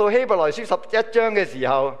當你讀到希伯來書11章嘅時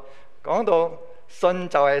候，講到信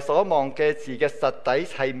就係所望嘅事嘅實底，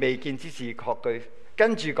係未見之事確據。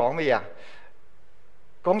跟住講乜嘢啊？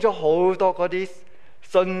講咗好多嗰啲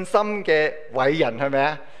信心嘅偉人，係咪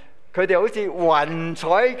啊？佢哋好似雲彩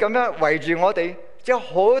咁樣圍住我哋，即係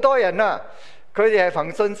好多人啊！佢哋係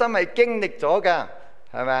憑信心係經歷咗㗎，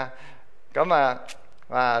係咪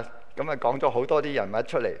啊？咁講咗好多啲人物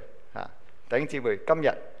出嚟弟兄姊妹，今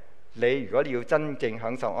日你如果你要真正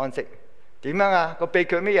享受安息，點樣啊？個秘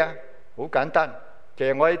訣咩啊？好簡單，其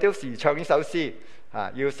實我哋都時唱呢首詩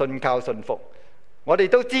要信靠順服。我哋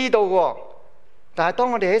都知道喎，但係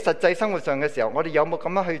當我哋喺實際生活上嘅時候，我哋有冇咁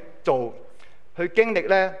樣去做、去經歷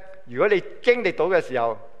呢？如果你經歷到嘅時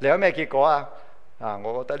候，你有咩結果啊？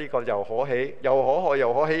我覺得呢個又可喜、又可賀、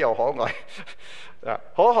又可喜、又可愛。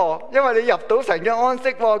可賀，因為你入到神嘅安息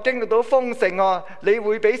喎，經歷到豐盛喎，你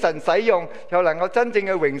會俾神使用，又能夠真正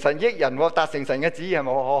嘅榮神益人喎，達成神嘅旨意，係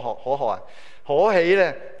咪可賀啊？可喜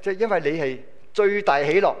呢，即係因為你係最大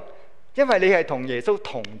喜樂，因為你係同耶穌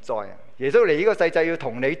同在。耶穌嚟呢個世界要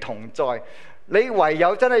同你同在，你唯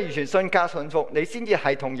有真係完全信靠順服，你先至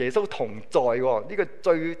係同耶穌同在喎。呢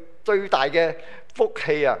個最大嘅福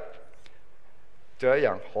氣啊！仲有一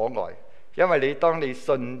樣可愛，因為你當你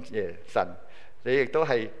信耶神，你亦都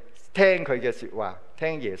係聽佢嘅説話，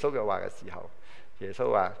聽耶穌嘅話嘅時候，耶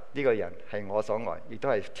穌話呢個人係我所愛，亦都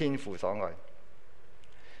係天父所愛。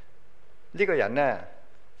呢個人呢，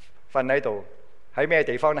瞓喺度，喺咩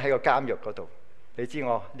地方呢？喺個監獄嗰度。你知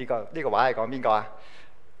我呢個話係講邊個啊？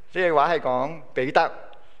呢個話係講彼得。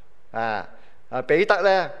彼得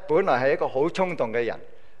呢，本來係一個好衝動嘅人，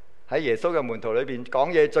喺耶穌嘅門徒裏邊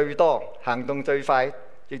講嘢最多，行動最快，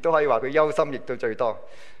亦都可以話佢憂心亦都最多。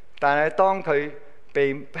但係當佢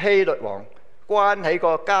被希律王關喺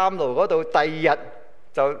個監牢嗰度，第二日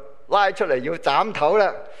就拉出嚟要斬頭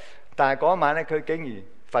啦。但係嗰晚呢，佢竟然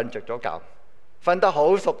瞓着咗覺，瞓得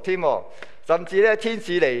好熟添，甚至呢，天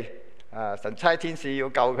使嚟神差天使要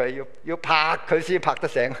救佢，要拍佢先拍得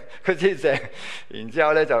醒，佢先醒。然之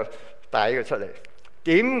後呢，就帶佢出嚟。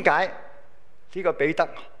點解呢個彼得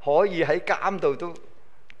可以喺監度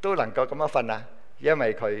都能夠咁樣瞓啊？因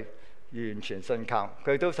為佢完全信靠，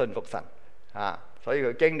佢都信服神所以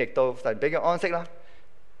佢經歷到神俾佢安息啦。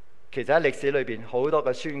其實喺歷史裏邊好多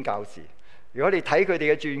嘅宣教士，如果你睇佢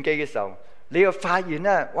哋嘅傳記嘅時候，你又發現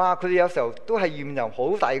呢，哇！佢哋有時候都係面臨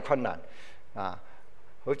好大嘅困難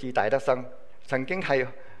好似戴德生曾經係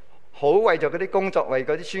好為咗嗰啲工作，為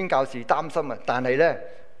嗰啲宣教士擔心啊。但係呢，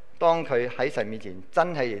當佢喺神面前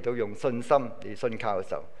真係嚟到用信心嚟信靠嘅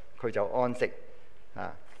時候，佢就安息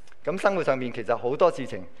咁生活上面其實好多事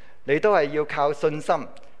情，你都係要靠信心，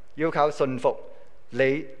要靠信服，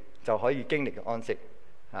你就可以經歷安息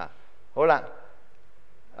好啦，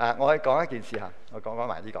我去講一件事我講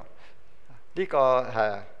埋呢個。呢個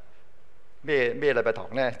係咩禮拜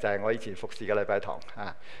堂呢？就係我以前服侍嘅禮拜堂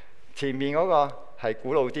前面嗰個係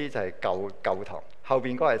古老啲，就係舊堂，後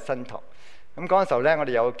邊嗰個係新堂。咁嗰陣時候呢，我哋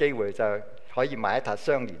有個機會就可以買一笪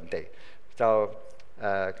相連地，就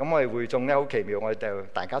咁我哋會眾呢好奇妙，我哋就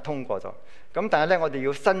大家通過咗。咁但係呢，我哋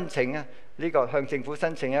要申請呢個向政府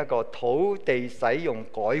申請一個土地使用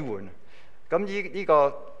改換。咁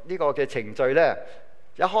呢個嘅程序呢，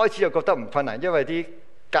一開始就覺得唔困難，因為啲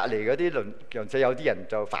隔離嗰啲鄰舍有啲人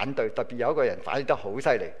就反對，特別有一個人反對得好犀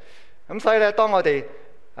利。咁所以呢，當我哋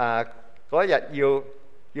嗰日要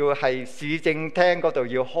要係市政廳嗰度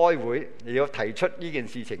要開會，要提出呢件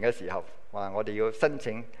事情嘅時候，話我哋要申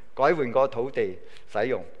請改換個土地使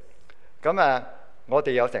用。咁我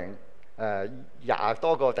哋有成20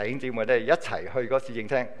多個弟兄姊妹咧，一齊去個市政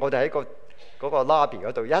廳。我哋喺嗰個 lobby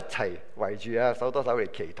嗰度一齊圍住手多手嚟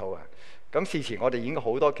祈禱啊！咁事前我哋已經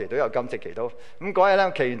好多祈禱，有禁食祈禱。咁嗰日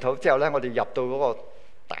咧祈完禱之後咧，我哋入到嗰個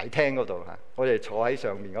大廳嗰度嚇，我哋坐喺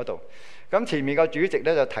上面嗰度。咁前面個主席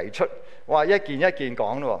咧就提出，哇，一件一件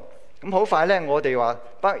講咯。咁好快咧，我哋話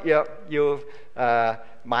北約要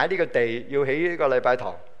買呢個地，要起呢個禮拜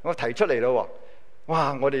堂，我提出嚟咯。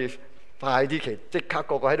哇！我哋快啲即刻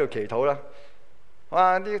個個喺度祈禱啦。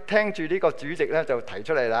哇！聽住呢個主席咧就提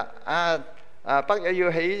出嚟啦。北約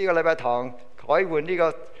要起呢個禮拜堂，改換呢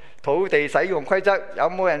個土地使用規則，有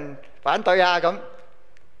冇人反對啊？咁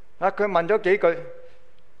佢問咗幾句，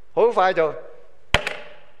好快就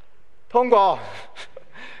通過。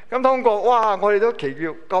咁通過，哇！我哋都奇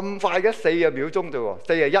妙，咁快嘅40秒鐘啫喎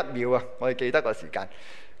，41秒啊！我哋記得個時間。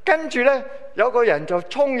跟住咧，有個人就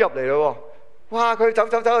衝入嚟咯喎。哇！佢走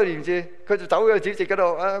連住，佢就走去主席嗰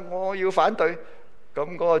度。我要反對。咁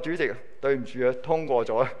嗰個主席，對唔住啊，通過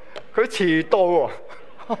咗。佢遲到喎，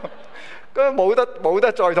咁冇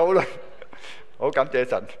得再討論。好感謝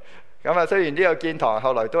神。咁雖然呢個建堂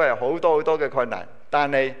後來都係好多嘅困難，但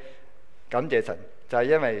係感謝神，就係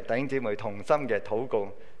因為弟兄姊妹同心嘅禱告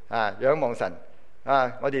仰望神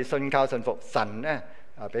我哋信靠信服神咧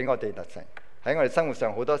俾我哋得勝。喺我哋生活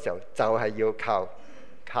上好多時候就係要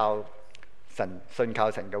靠神，信靠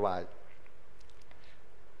神嘅話。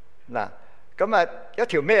嗱，咁一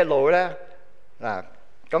條咩路咧？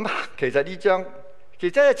咁其實呢章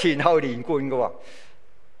其實係前後連貫嘅喎。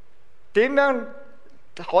點樣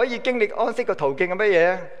可以經歷安息嘅途徑係乜嘢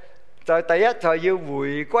咧？就係第一就係要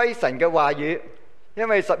回歸神嘅話語，因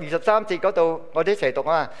為12、13節嗰度我哋一齊讀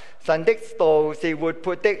神的道是活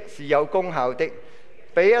潑的，是有功效的，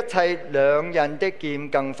比一切兩刃的劍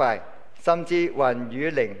更快，甚至魂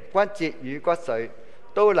與靈、骨節與骨髓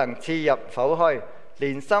都能刺入剖開，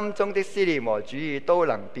連心中的思念和主意都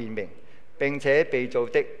能辨明，並且被造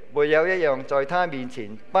的沒有一樣在他面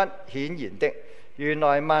前不顯然的。原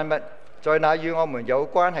來萬物在那與我們有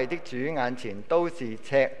關係的主眼前都是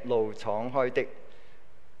赤露敞開的。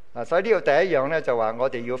所以呢度第一樣呢，就話我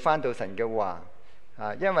哋要返到神嘅話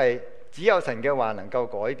因為只有神嘅話能夠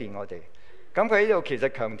改變我哋。咁佢呢度其實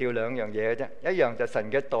強調兩樣嘢嘅啫，一樣就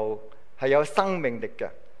神嘅道係有生命力嘅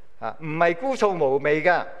唔係枯燥無味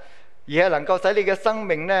㗎，而係能夠使你嘅生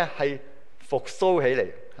命呢係復甦起嚟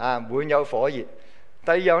滿有火熱。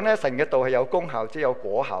第二樣呢，神嘅道係有功效，即係有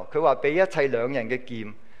果效。佢話比一切兩刃嘅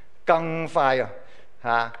劍更快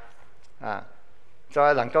就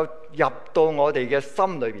係能夠入到我哋嘅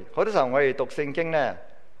心裏邊。好多時候我哋讀聖經呢，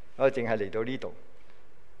我哋淨係嚟到呢度，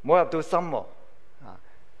冇入到心喎。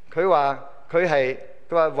佢話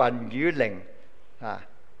魂與靈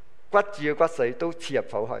骨節與骨髓都刺入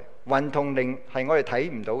剖開。魂同靈係我哋睇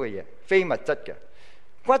唔到嘅嘢，非物質嘅。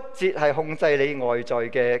骨節係控制你外在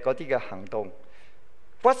嘅嗰啲嘅行動，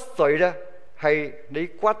骨髓呢係你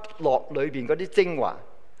骨骼裏邊嗰啲精華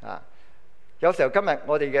有時候今日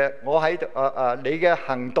我喺你嘅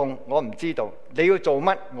行動我唔知道，你要做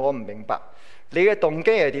乜我唔明白，你嘅動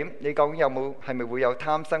機係點？你究竟係咪會有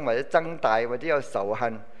貪生或者爭大或者有仇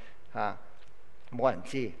恨冇人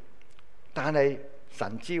知，但係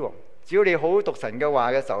神知喎。只要你好好讀神嘅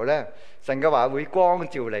話嘅時候呢，神嘅話會光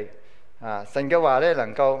照你神嘅話呢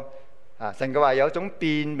能夠神嘅話有種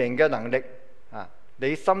辨明嘅能力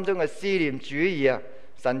你心中嘅思念主意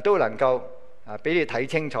神都能夠俾你睇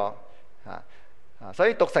清楚所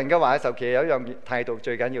以讀神嘅話嘅時候，其實有一樣態度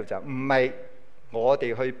最緊要就唔係我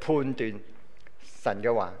哋去判斷神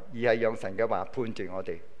嘅話，而係讓神嘅話判斷我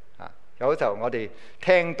哋有時候我哋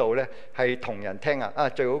聽到呢係同人聽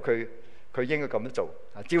最好佢應該咁樣做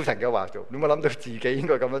照神嘅話做。你冇諗到自己應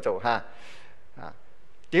該咁樣做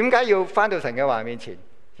點解要返到神嘅話面前？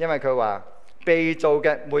因為佢話被造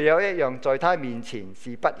嘅沒有一樣在他面前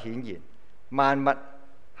是不顯然，萬物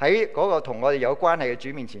喺嗰個同我哋有關係嘅主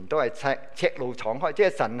面前都係赤露敞開，即係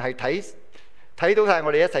神係睇到晒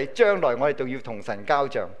我哋一切，將來我哋都要同神交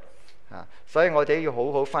賬所以我哋要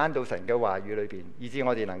好好返到神嘅話語裏邊，以致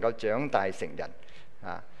我哋能夠長大成人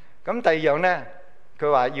咁第二樣呢，佢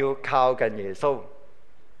話要靠近耶穌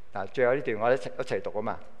最後呢段我哋一齊讀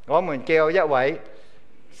嘛。我們既有一位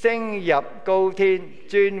升入高天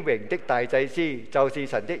尊榮的大祭司，就是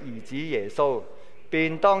神的兒子耶穌，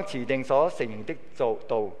便當持定所承認的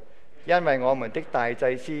道，因為我們的大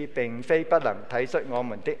祭司並非不能體恤我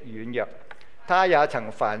們的軟弱，他也曾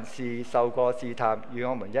凡事受過試探，與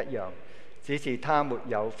我們一樣，只是他沒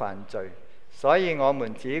有犯罪。所以我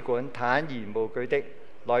們只管坦然無懼的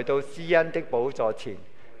來到施恩的寶座前，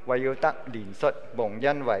為要得憐恤、蒙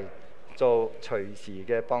恩惠、做隨時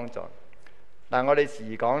嘅幫助。但我哋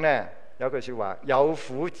時講呢，有句説話：有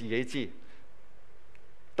苦自己知。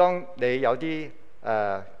當你有啲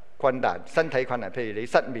困難、身體困難，譬如你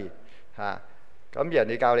失眠嚇，咁人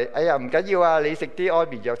哋教你，哎呀唔緊要啊，你食啲安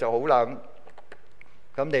眠藥就好啦。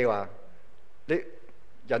咁你話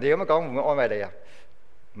人哋咁樣講會唔會安慰你啊？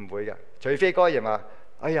唔會㗎，除非嗰個人話：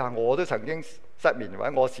哎呀，我都曾經失眠，或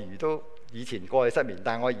者我都以前過去失眠，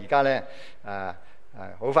但係我而家呢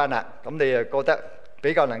好返啦。咁你又覺得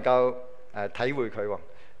比較能夠體會佢喎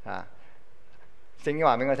啊？聖經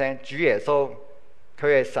話俾我聽，主耶穌佢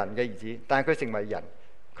係神嘅兒子，但係佢成為人，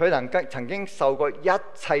佢曾經受過一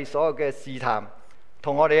切所有嘅試探，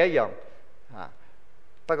同我哋一樣啊。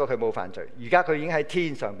不過佢冇犯罪，而家佢已經喺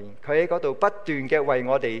天上面，佢喺嗰度不斷嘅為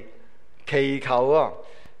我哋祈求喎。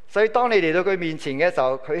所以當你嚟到佢面前嘅時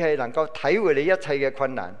候，佢係能夠體會你一切嘅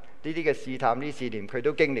困難，呢啲嘅試探、呢啲試煉，佢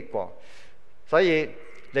都經歷過。所以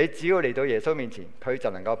你只要嚟到耶穌面前，佢就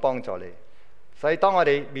能夠幫助你。所以當我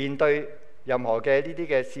哋面對任何嘅呢啲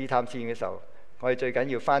嘅試探試驗嘅時候，我哋最緊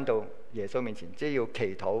要返到耶穌面前，即係要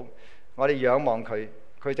祈禱。我哋仰望佢，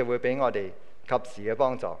佢就會俾我哋及時嘅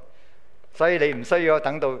幫助。所以你唔需要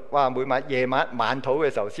等到每晚夜晚晚禱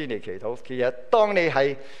嘅時候先嚟祈禱。其實當你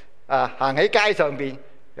係行喺街上邊，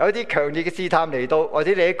有啲強烈嘅試探嚟到，或者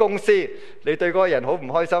你喺公司，你對嗰個人好唔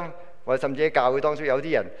開心，或者甚至喺教會當中有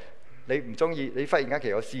啲人你唔中意，你忽然間其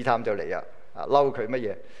實試探就嚟啊！嬲佢乜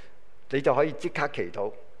嘢，你就可以即刻祈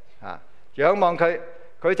禱仰望佢，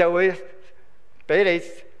佢就會俾你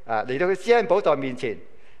嚟到佢施恩寶座面前，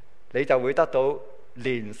你就會得到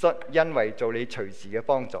憐恤恩惠，做你隨時嘅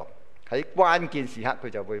幫助。喺關鍵時刻，佢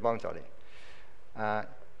就會幫助你。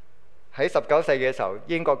喺19世紀嘅時候，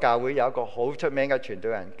英國教會有一個好出名嘅傳道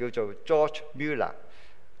人叫做 George Muller。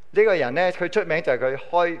呢個人呢，佢出名就係佢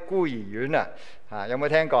開孤兒院有冇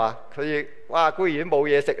聽過啊？佢孤兒院冇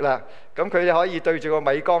嘢食啦，咁佢哋可以對住個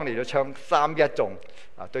米缸嚟到唱三一頌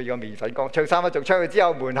對住個麵粉缸唱三一頌，唱完之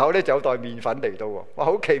後門口呢就有袋麵粉嚟到喎。哇，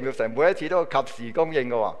好奇妙！成每一次都及時供應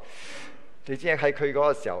嘅喎。你知喺佢嗰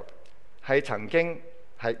個時候係曾經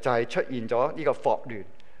就係出現咗呢個霍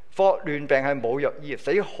亂病係冇藥醫，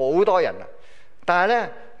死好多人啊！但係咧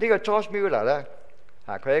呢個 George Muller 咧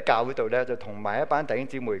佢喺教會度咧就同埋一班弟兄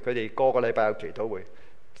姊妹，佢哋個個禮拜有祈禱會，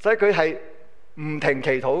所以佢係唔停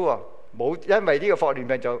祈禱喎，冇因為呢個霍亂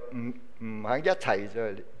病就唔肯一齊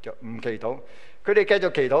就唔祈禱，佢哋繼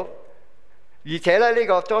續祈禱，而且咧呢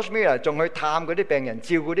個 George Muller 仲去探嗰啲病人，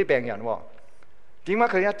照顧啲病人喎。點解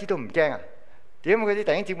佢一啲都唔驚啊？點解佢啲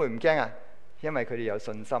弟兄姊妹唔驚啊？因為佢哋有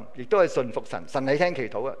信心，亦都係信服神，神係聽祈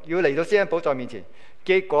禱啊！要嚟到施恩寶座面前，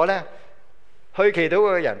結果呢，去祈禱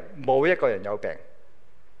嘅人冇一個人有病，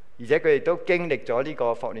而且佢哋都經歷咗呢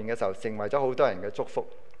個霍亂嘅時候，成為咗好多人嘅祝福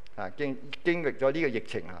經歷咗呢個疫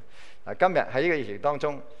情今日喺呢個疫情當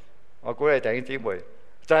中，我鼓勵弟兄姊妹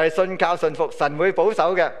就係信靠信服，神會保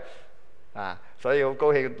守嘅所以好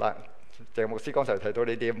高興鄭牧師剛才提到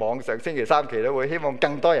你哋網上星期三祈禱會，希望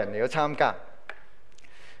更多人嚟到參加。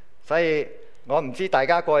所以我唔知大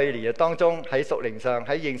家過去年日當中喺屬靈上、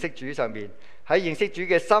喺認識主上邊、喺認識主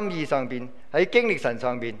嘅心意上邊、喺經歷神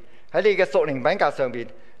上邊、喺你嘅屬靈品格上邊，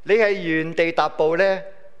你係原地踏步呢，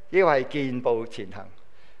抑或係健步前行？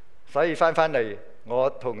所以翻嚟，我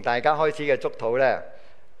同大家開始嘅祝禱呢，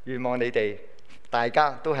願望你哋大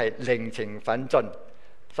家都係靈情奮進。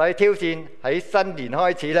所以挑戰喺新年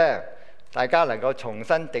開始呢，大家能夠重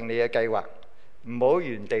新定你嘅計劃，唔好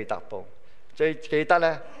原地踏步。最記得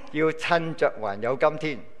呢，要趁着還有今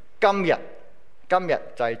天，今日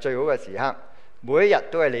就係最好嘅時刻，每一日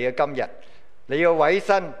都係你嘅今日。你要委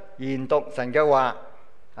身研讀神嘅話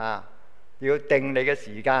要定你嘅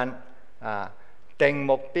時間定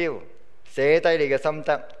目標，寫低你嘅心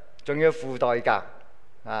得，仲要付代價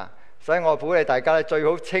所以我鼓勵大家咧，最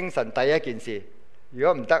好清晨第一件事。如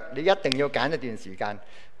果唔得，你一定要揀一段時間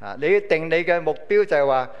你要定你嘅目標，就係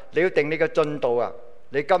話你要定你嘅進度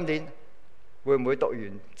你今年會唔會讀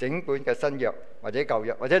完整本嘅新約或者舊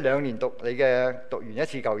約，或者2年讀完一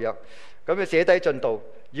次舊約？咁你寫低進度。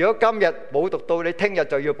如果今日冇讀到，你聽日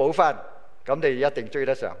就要補翻，咁你一定追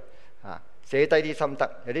得上寫低啲心得，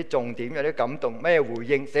有啲重點，有啲感動，咩回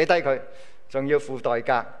應寫低佢，仲要付代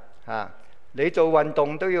價你做運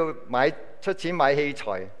動都要出錢買器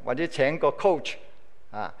材，或者請個 coach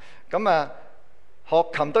學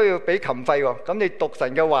琴都要俾琴費喎。咁你讀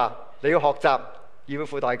神嘅話，你要學習，要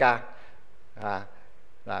付代價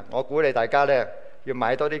我鼓勵大家呢，要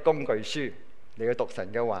買多啲工具書，你要讀神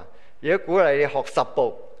嘅話。如果鼓勵你學10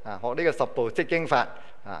步學呢個10步釋經法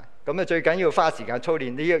咁最緊要花時間操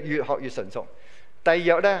練，你要越學越純熟。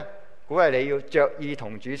第二呢，鼓勵你要着意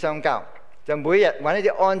同主相交，就每日揾一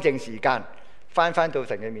啲安靜時間，翻到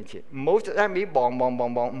神嘅面前，唔好一味忙，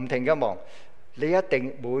唔停嘅忙。你一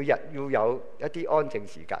定每日要有一啲安靜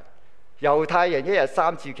時間。猶太人一日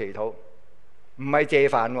3次祈禱，唔係謝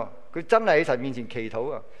飯喎，佢真係喺神面前祈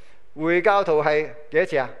禱啊。回教徒係幾多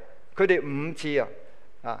次啊？佢哋5次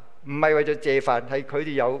啊，唔係為咗謝飯，係佢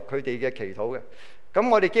哋有佢哋嘅祈禱嘅。咁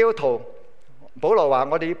我哋基督徒，保羅話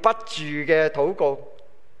我哋不住嘅禱告，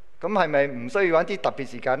咁係咪唔需要揾啲特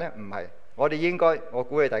別時間呢？唔係，我哋應該，我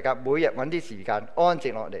鼓勵大家每日揾啲時間安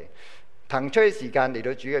靜落嚟，騰出啲時間嚟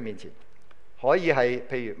到主嘅面前。可以係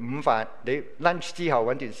譬如午飯，你 lunch 之後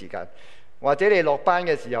揾段時間，或者你落班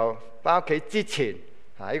嘅時候翻屋企之前，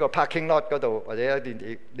喺個 parking lot 嗰度，或者一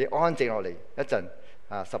段你安靜落嚟一陣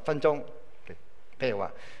10分鐘。譬如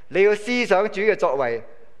話你要思想主嘅作為，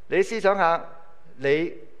你思想下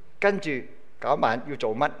你跟住嗰晚要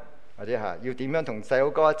做乜，或者要點樣同細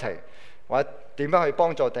佬哥一齊，或者點樣去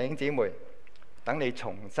幫助弟兄姊妹，等你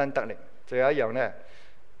重新得力。最後一樣呢，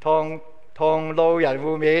同路人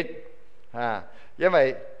互勉。因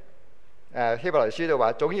為希伯來書就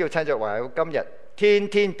話，總要趁着還有今日，天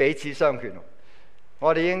天彼此相勸。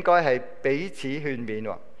我哋應該係彼此勸勉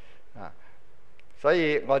喎。所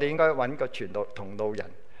以我哋應該揾個傳道同路人。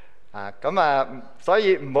所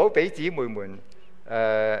以唔好俾姊妹們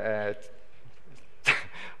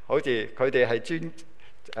好似佢哋係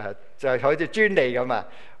就係好似專利咁啊！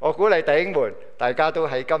我鼓勵弟兄們，大家都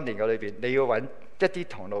喺今年嘅裏邊，你要揾一啲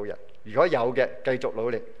同路人。如果有嘅，繼續努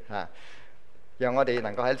力讓我哋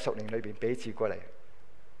能夠喺屬靈裏邊彼此鼓勵，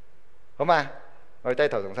好嘛？我哋低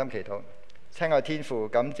頭同心祈禱。親愛天父，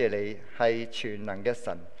感謝你係全能嘅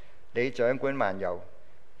神，你掌管萬有，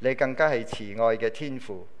你更加係慈愛嘅天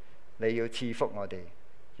父。你要賜福我哋，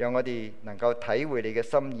讓我哋能夠體會你嘅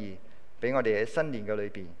心意，俾我哋喺新年嘅裏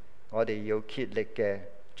邊，我哋要竭力嘅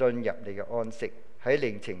進入你嘅安息。喺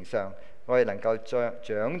靈情上，我哋能夠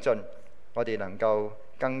長進，我哋能夠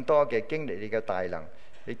更多嘅經歷你嘅大能，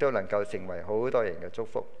亦都能夠成為好多人嘅祝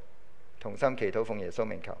福。同心祈禱，奉耶穌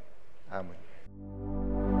名求，阿門。